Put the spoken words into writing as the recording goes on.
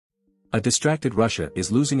A distracted Russia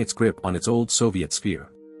is losing its grip on its old Soviet sphere.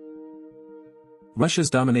 Russia's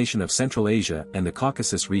domination of Central Asia and the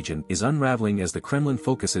Caucasus region is unraveling as the Kremlin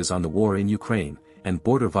focuses on the war in Ukraine, and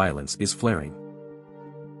border violence is flaring.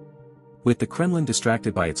 With the Kremlin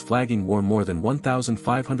distracted by its flagging war more than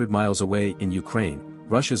 1,500 miles away in Ukraine,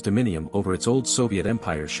 Russia's dominium over its old Soviet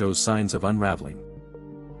empire shows signs of unraveling.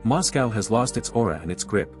 Moscow has lost its aura and its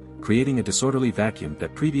grip, creating a disorderly vacuum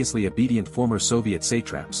that previously obedient former Soviet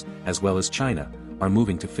satraps, as well as China, are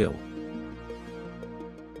moving to fill.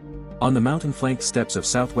 On the mountain-flanked steppes of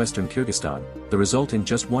southwestern Kyrgyzstan, the result in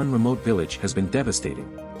just one remote village has been devastating: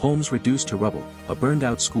 homes reduced to rubble, a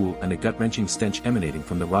burned-out school and a gut-wrenching stench emanating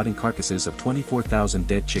from the rotting carcasses of 24,000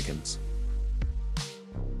 dead chickens.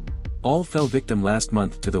 All fell victim last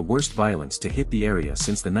month to the worst violence to hit the area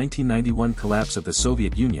since the 1991 collapse of the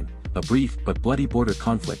Soviet Union, a brief but bloody border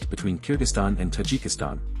conflict between Kyrgyzstan and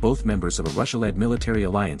Tajikistan, both members of a Russia-led military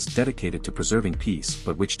alliance dedicated to preserving peace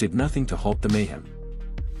but which did nothing to halt the mayhem.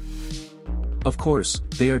 Of course,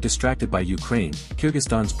 they are distracted by Ukraine.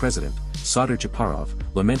 Kyrgyzstan's president, Sadyr Japarov,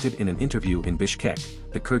 lamented in an interview in Bishkek,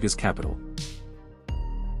 the Kyrgyz capital.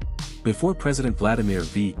 Before President Vladimir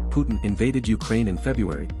V. Putin invaded Ukraine in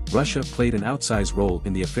February, Russia played an outsized role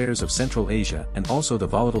in the affairs of Central Asia and also the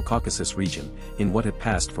volatile Caucasus region, in what had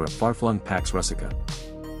passed for a far-flung Pax Russica.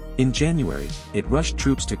 In January, it rushed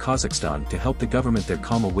troops to Kazakhstan to help the government there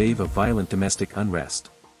calm a wave of violent domestic unrest.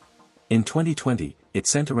 In 2020, it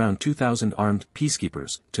sent around 2,000 armed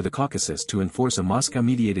peacekeepers to the Caucasus to enforce a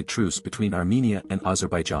Moscow-mediated truce between Armenia and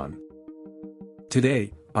Azerbaijan.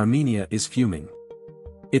 Today, Armenia is fuming.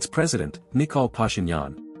 Its president, Nikol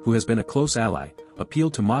Pashinyan, who has been a close ally,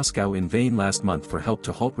 appealed to Moscow in vain last month for help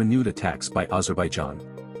to halt renewed attacks by Azerbaijan.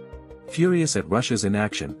 Furious at Russia's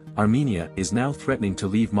inaction, Armenia is now threatening to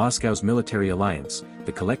leave Moscow's military alliance,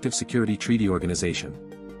 the Collective Security Treaty Organization.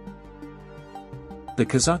 The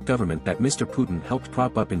Kazakh government that Mr. Putin helped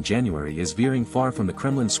prop up in January is veering far from the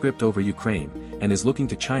Kremlin script over Ukraine, and is looking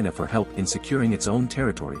to China for help in securing its own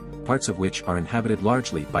territory, parts of which are inhabited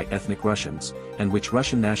largely by ethnic Russians, and which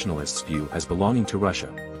Russian nationalists view as belonging to Russia.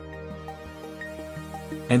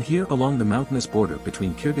 And here along the mountainous border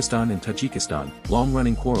between Kyrgyzstan and Tajikistan,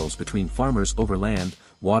 long-running quarrels between farmers over land,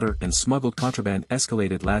 water and smuggled contraband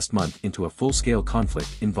escalated last month into a full-scale conflict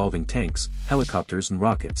involving tanks, helicopters and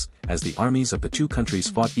rockets, as the armies of the two countries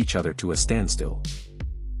fought each other to a standstill.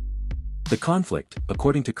 The conflict,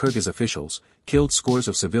 according to Kyrgyz officials, killed scores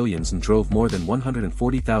of civilians and drove more than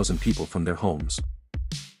 140,000 people from their homes.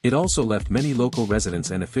 It also left many local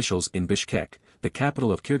residents and officials in Bishkek, the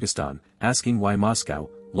capital of Kyrgyzstan, asking why Moscow,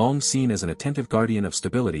 long seen as an attentive guardian of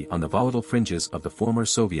stability on the volatile fringes of the former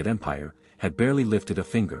Soviet Empire, had barely lifted a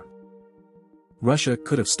finger. Russia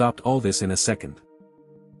could have stopped all this in a second.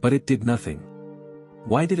 But it did nothing.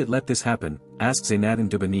 Why did it let this happen, asked Zaynadin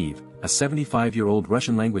Dubanev, a 75-year-old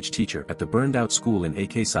Russian-language teacher at the burned-out school in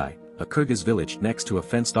Akasai, a Kyrgyz village next to a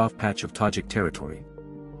fenced-off patch of Tajik territory.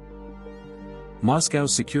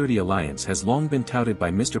 Moscow's security alliance has long been touted by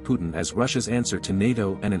Mr. Putin as Russia's answer to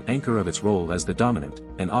NATO and an anchor of its role as the dominant,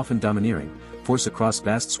 and often domineering, force across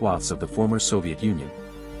vast swaths of the former Soviet Union.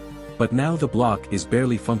 But now the bloc is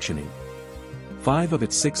barely functioning. 5 of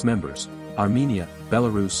its 6 members, Armenia,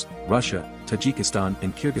 Belarus, Russia, Tajikistan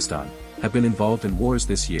and Kyrgyzstan, have been involved in wars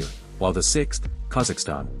this year, while the 6th,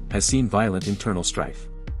 Kazakhstan, has seen violent internal strife.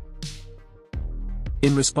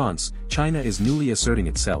 In response, China is newly asserting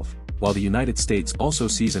itself, while the United States also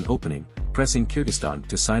sees an opening, pressing Kyrgyzstan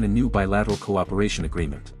to sign a new bilateral cooperation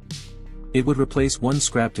agreement. It would replace one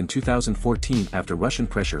scrapped in 2014 after Russian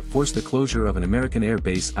pressure forced the closure of an American air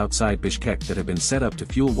base outside Bishkek that had been set up to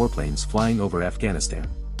fuel warplanes flying over Afghanistan.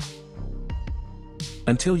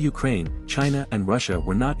 Until Ukraine, China and Russia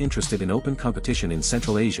were not interested in open competition in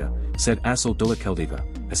Central Asia, said Asıl Dolakeldeva,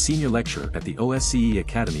 a senior lecturer at the OSCE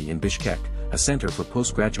Academy in Bishkek, a center for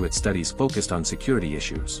postgraduate studies focused on security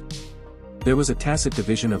issues. There was a tacit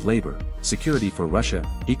division of labor, security for Russia,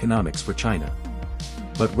 economics for China.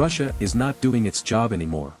 But Russia is not doing its job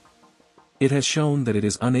anymore. It has shown that it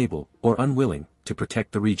is unable, or unwilling, to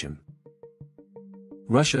protect the region.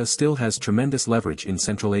 Russia still has tremendous leverage in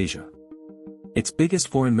Central Asia. Its biggest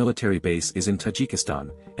foreign military base is in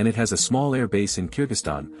Tajikistan, and it has a small air base in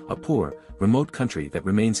Kyrgyzstan, a poor, remote country that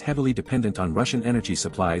remains heavily dependent on Russian energy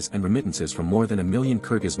supplies and remittances from more than 1 million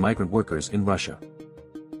Kyrgyz migrant workers in Russia.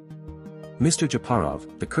 Mr.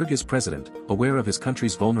 Japarov, the Kyrgyz president, aware of his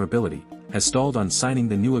country's vulnerability, has stalled on signing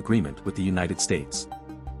the new agreement with the United States.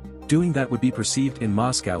 Doing that would be perceived in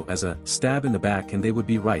Moscow as a stab in the back, and they would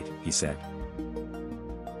be right, he said.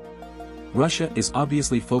 Russia is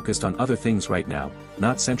obviously focused on other things right now,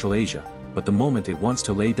 not Central Asia, but the moment it wants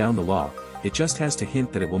to lay down the law, it just has to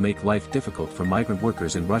hint that it will make life difficult for migrant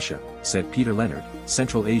workers in Russia, said Peter Leonard,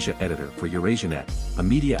 Central Asia editor for EurasiaNet, a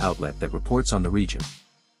media outlet that reports on the region.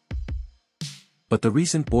 But the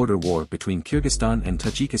recent border war between Kyrgyzstan and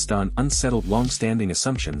Tajikistan unsettled long-standing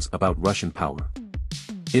assumptions about Russian power.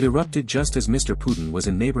 It erupted just as Mr. Putin was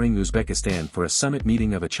in neighboring Uzbekistan for a summit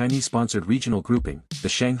meeting of a Chinese-sponsored regional grouping, the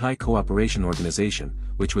Shanghai Cooperation Organization,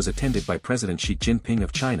 which was attended by President Xi Jinping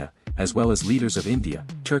of China, as well as leaders of India,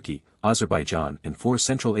 Turkey, Azerbaijan and 4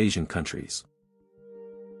 Central Asian countries.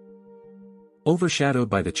 Overshadowed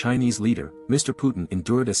by the Chinese leader, Mr. Putin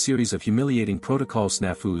endured a series of humiliating protocol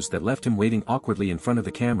snafus that left him waiting awkwardly in front of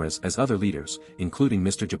the cameras as other leaders, including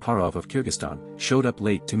Mr. Japarov of Kyrgyzstan, showed up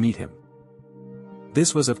late to meet him.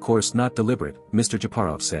 This was of course not deliberate, Mr.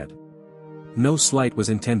 Japarov said. No slight was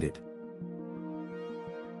intended.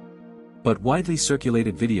 But widely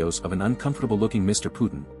circulated videos of an uncomfortable-looking Mr.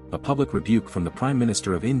 Putin, a public rebuke from the Prime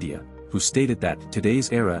Minister of India, who stated that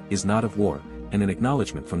today's era is not of war, and an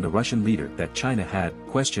acknowledgement from the Russian leader that China had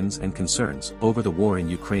questions and concerns over the war in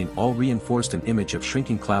Ukraine all reinforced an image of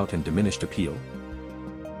shrinking clout and diminished appeal.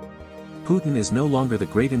 Putin is no longer the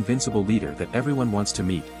great invincible leader that everyone wants to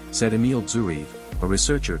meet, said Emil Zuriev, a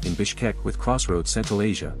researcher in Bishkek with Crossroads Central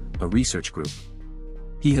Asia, a research group.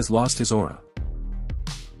 He has lost his aura.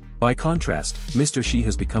 By contrast, Mr. Xi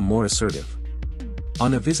has become more assertive.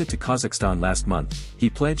 On a visit to Kazakhstan last month, he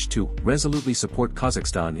pledged to resolutely support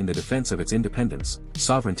Kazakhstan in the defense of its independence,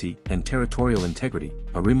 sovereignty, and territorial integrity,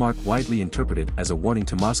 a remark widely interpreted as a warning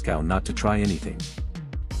to Moscow not to try anything.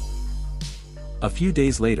 A few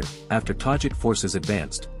days later, after Tajik forces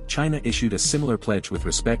advanced, China issued a similar pledge with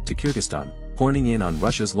respect to Kyrgyzstan, horning in on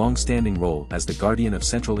Russia's long-standing role as the guardian of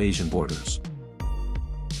Central Asian borders.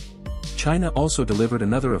 China also delivered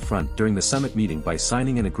another affront during the summit meeting by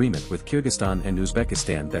signing an agreement with Kyrgyzstan and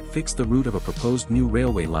Uzbekistan that fixed the route of a proposed new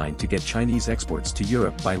railway line to get Chinese exports to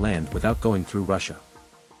Europe by land without going through Russia.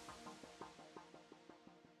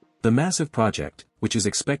 The massive project, which is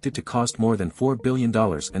expected to cost more than $4 billion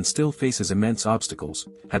and still faces immense obstacles,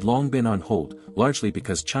 had long been on hold, largely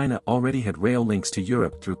because China already had rail links to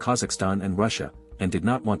Europe through Kazakhstan and Russia, and did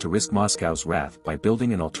not want to risk Moscow's wrath by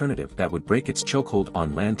building an alternative that would break its chokehold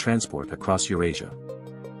on land transport across Eurasia.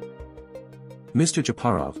 Mr.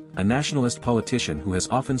 Japarov, a nationalist politician who has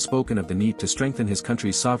often spoken of the need to strengthen his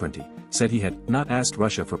country's sovereignty, said he had not asked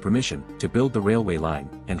Russia for permission to build the railway line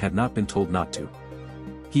and had not been told not to.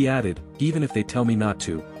 He added, "Even if they tell me not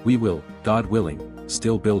to, we will, God willing,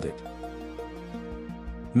 still build it."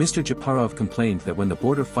 Mr. Japarov complained that when the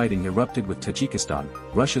border fighting erupted with Tajikistan,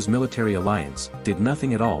 Russia's military alliance did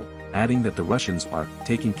nothing at all, adding that the Russians are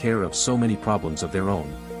taking care of so many problems of their own.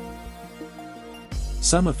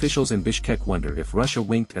 Some officials in Bishkek wonder if Russia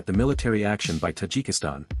winked at the military action by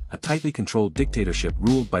Tajikistan, a tightly controlled dictatorship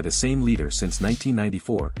ruled by the same leader since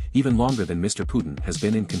 1994, even longer than Mr. Putin has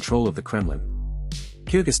been in control of the Kremlin.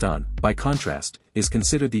 Kyrgyzstan, by contrast, is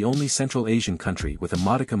considered the only Central Asian country with a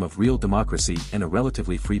modicum of real democracy and a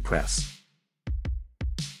relatively free press.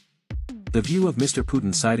 The view of Mr.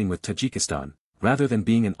 Putin siding with Tajikistan, rather than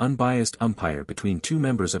being an unbiased umpire between two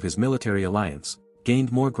members of his military alliance,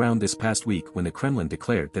 gained more ground this past week when the Kremlin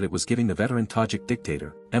declared that it was giving the veteran Tajik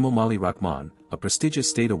dictator, Emomali Rahman, a prestigious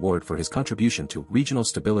state award for his contribution to regional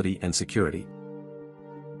stability and security.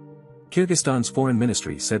 Kyrgyzstan's foreign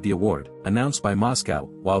ministry said the award, announced by Moscow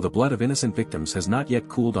while the blood of innocent victims has not yet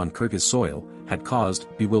cooled on Kyrgyz soil, had caused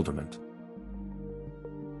bewilderment.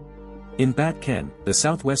 In Batken, the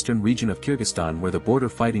southwestern region of Kyrgyzstan where the border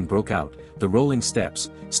fighting broke out, the rolling steppes,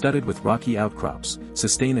 studded with rocky outcrops,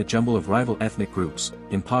 sustain a jumble of rival ethnic groups,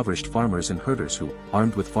 impoverished farmers and herders who,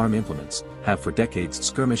 armed with farm implements, have for decades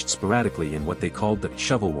skirmished sporadically in what they called the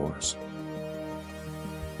shovel wars.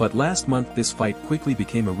 But last month this fight quickly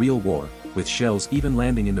became a real war, with shells even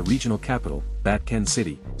landing in the regional capital, Batken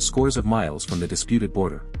city, scores of miles from the disputed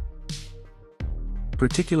border.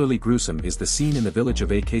 Particularly gruesome is the scene in the village of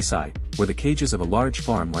Akasai, where the cages of a large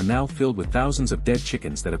farm are now filled with thousands of dead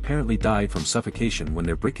chickens that apparently died from suffocation when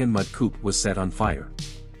their brick-and-mud coop was set on fire.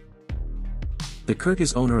 The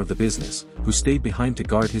Kyrgyz owner of the business, who stayed behind to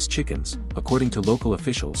guard his chickens, according to local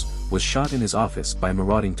officials, was shot in his office by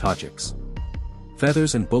marauding Tajiks.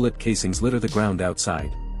 Feathers and bullet casings litter the ground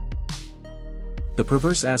outside. The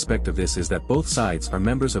perverse aspect of this is that both sides are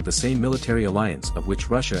members of the same military alliance of which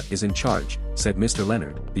Russia is in charge, said Mr.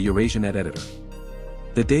 Leonard, the EurasiaNet editor.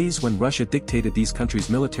 The days when Russia dictated these countries'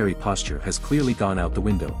 military posture has clearly gone out the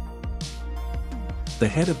window. The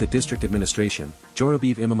head of the district administration,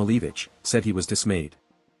 Jorobiv Imamalevich, said he was dismayed.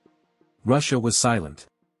 Russia was silent.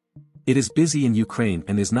 It is busy in Ukraine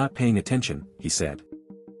and is not paying attention, he said.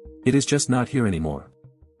 It is just not here anymore.